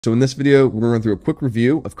So in this video, we're going to run through a quick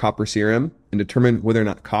review of Copper CRM and determine whether or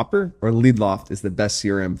not Copper or LeadLoft is the best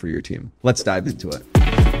CRM for your team. Let's dive into it.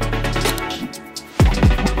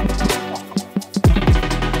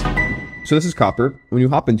 So this is Copper. When you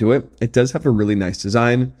hop into it, it does have a really nice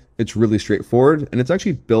design. It's really straightforward, and it's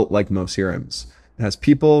actually built like most CRMs. It has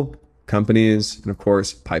people, companies, and of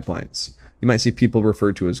course, pipelines. You might see people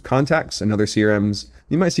referred to as contacts in other CRMs.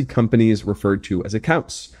 You might see companies referred to as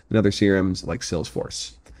accounts in other CRMs like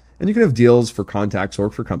Salesforce. And you can have deals for contacts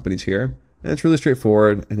or for companies here. And it's really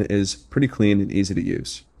straightforward, and it is pretty clean and easy to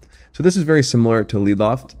use. So this is very similar to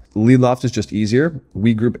LeadLoft. LeadLoft is just easier.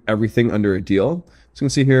 We group everything under a deal. So you can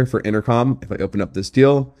see here for Intercom, if I open up this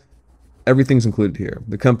deal, everything's included here.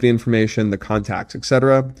 The company information, the contacts,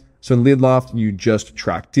 etc. So in LeadLoft, you just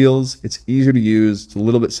track deals. It's easier to use. It's a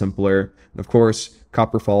little bit simpler. And of course,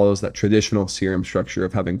 Copper follows that traditional CRM structure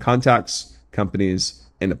of having contacts, companies,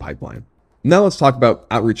 and a pipeline. Now let's talk about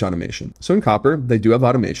outreach automation. So in Copper, they do have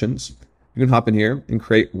automations. You can hop in here and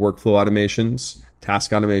create workflow automations, task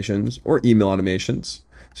automations, or email automations.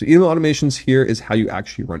 So email automations here is how you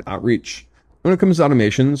actually run outreach. When it comes to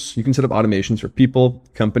automations, you can set up automations for people,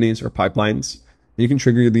 companies, or pipelines. And you can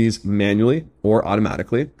trigger these manually or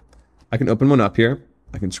automatically. I can open one up here.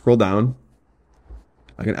 I can scroll down.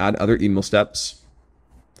 I can add other email steps.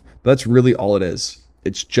 But that's really all it is.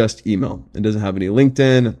 It's just email. It doesn't have any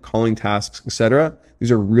LinkedIn, calling tasks, etc. These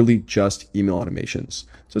are really just email automations.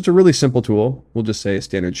 So it's a really simple tool. We'll just say a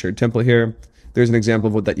standard shared template here. There's an example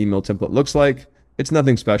of what that email template looks like. It's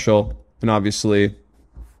nothing special. And obviously,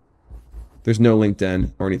 there's no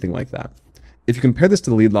LinkedIn or anything like that. If you compare this to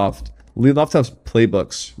LeadLoft, LeadLoft has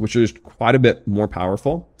playbooks, which is quite a bit more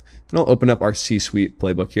powerful. And I'll open up our C-Suite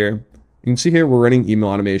playbook here. You can see here we're running email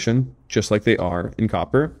automation, just like they are in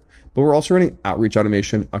Copper. But we're also running outreach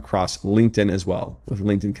automation across LinkedIn as well, with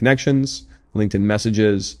LinkedIn connections, LinkedIn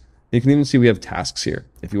messages. And you can even see we have tasks here.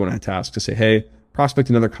 If you want to have tasks to say, hey, prospect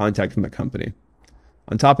another contact from that company.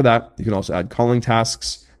 On top of that, you can also add calling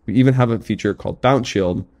tasks. We even have a feature called Bounce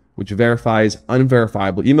Shield, which verifies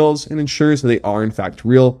unverifiable emails and ensures that they are in fact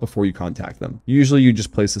real before you contact them. Usually you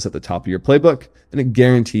just place this at the top of your playbook, and it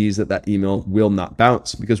guarantees that that email will not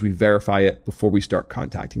bounce because we verify it before we start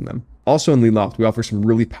contacting them. Also in LeadLoft, we offer some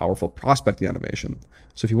really powerful prospecting automation.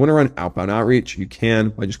 So if you want to run outbound outreach, you can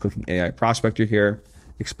by just clicking AI Prospector here,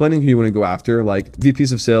 explaining who you want to go after, like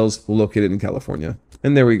VPs of sales located in California.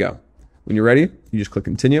 And there we go. When you're ready, you just click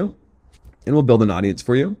continue, and we'll build an audience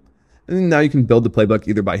for you. And then now you can build the playbook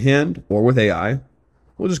either by hand or with AI.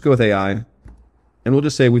 We'll just go with AI, and we'll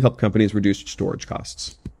just say we help companies reduce storage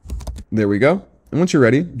costs. There we go. And once you're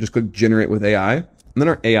ready, just click generate with AI. And then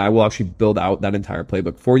our AI will actually build out that entire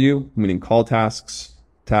playbook for you, meaning call tasks,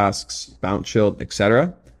 Bounce Shield,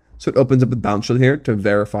 etc. So it opens up the Bounce Shield here to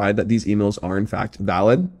verify that these emails are in fact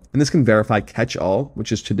valid. And this can verify catch-all,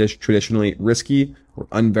 which is traditionally risky or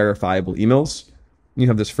unverifiable emails. You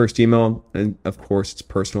have this first email, and of course, it's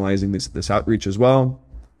personalizing this outreach as well.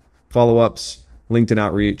 Follow-ups, LinkedIn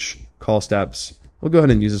outreach, call steps. We'll go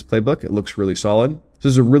ahead and use this playbook. It looks really solid. So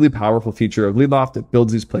this is a really powerful feature of LeadLoft that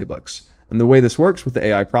builds these playbooks. And the way this works with the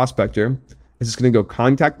AI Prospector is it's going to go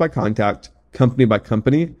contact by contact, company by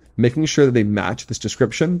company, making sure that they match this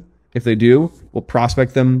description. If they do, we'll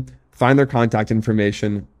prospect them, find their contact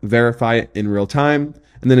information, verify it in real time,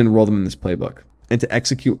 and then enroll them in this playbook. And to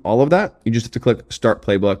execute all of that, you just have to click Start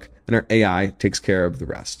Playbook, and our AI takes care of the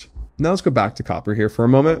rest. Now let's go back to Copper here for a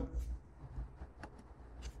moment.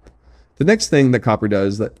 The next thing that Copper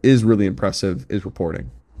does that is really impressive is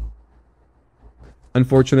reporting.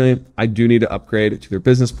 Unfortunately, I do need to upgrade to their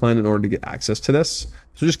business plan in order to get access to this.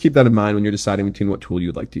 So just keep that in mind when you're deciding between what tool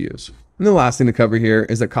you'd like to use. And the last thing to cover here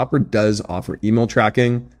is that Copper does offer email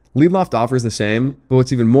tracking. LeadLoft offers the same, but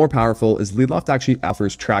what's even more powerful is LeadLoft actually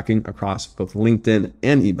offers tracking across both LinkedIn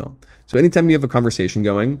and email. So anytime you have a conversation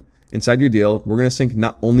going inside your deal, we're going to sync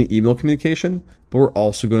not only email communication, but we're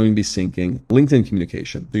also going to be syncing LinkedIn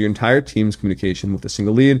communication. So your entire team's communication with a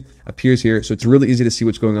single lead appears here. So it's really easy to see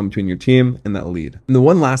what's going on between your team and that lead. And the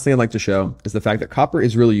one last thing I'd like to show is the fact that Copper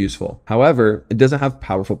is really useful. However, it doesn't have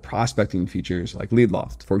powerful prospecting features like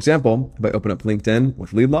LeadLoft. For example, if I open up LinkedIn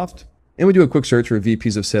with LeadLoft and we do a quick search for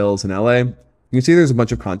VPs of sales in LA, you can see there's a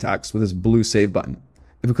bunch of contacts with this blue save button.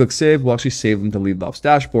 If we click save, we'll actually save them to LeadLoft's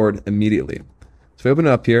dashboard immediately. So if I open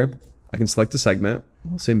it up here, I can select a segment.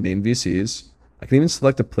 We'll say main VCs. I can even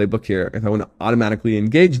select a playbook here if I want to automatically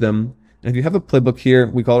engage them. And if you have a playbook here,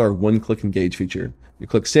 we call it our one-click engage feature. You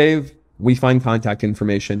click save, we find contact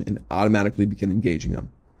information and automatically begin engaging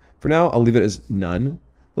them. For now, I'll leave it as none.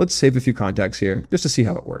 Let's save a few contacts here just to see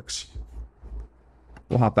how it works.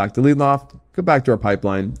 We'll hop back to LeadLoft, go back to our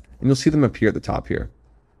pipeline, and you'll see them appear at the top here.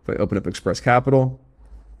 If I open up Express Capital,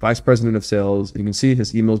 Vice President of Sales, you can see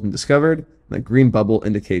his email has been discovered, and that green bubble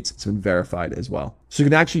indicates it's been verified as well. So you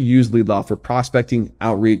can actually use LeadLoft for prospecting,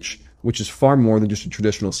 outreach, which is far more than just a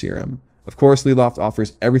traditional CRM. Of course, LeadLoft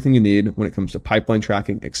offers everything you need when it comes to pipeline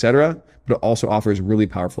tracking, etc., but it also offers really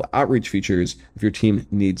powerful outreach features if your team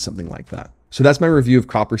needs something like that. So that's my review of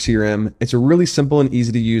Copper CRM. It's a really simple and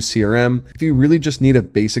easy to use CRM. If you really just need a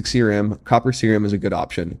basic CRM, Copper CRM is a good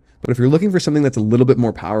option. But if you're looking for something that's a little bit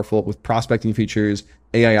more powerful with prospecting features,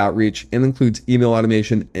 AI outreach, and includes email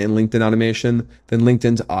automation and LinkedIn automation, then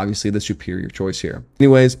LinkedIn's obviously the superior choice here.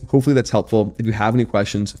 Anyways, hopefully that's helpful. If you have any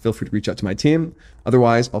questions, feel free to reach out to my team.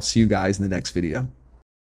 Otherwise, I'll see you guys in the next video.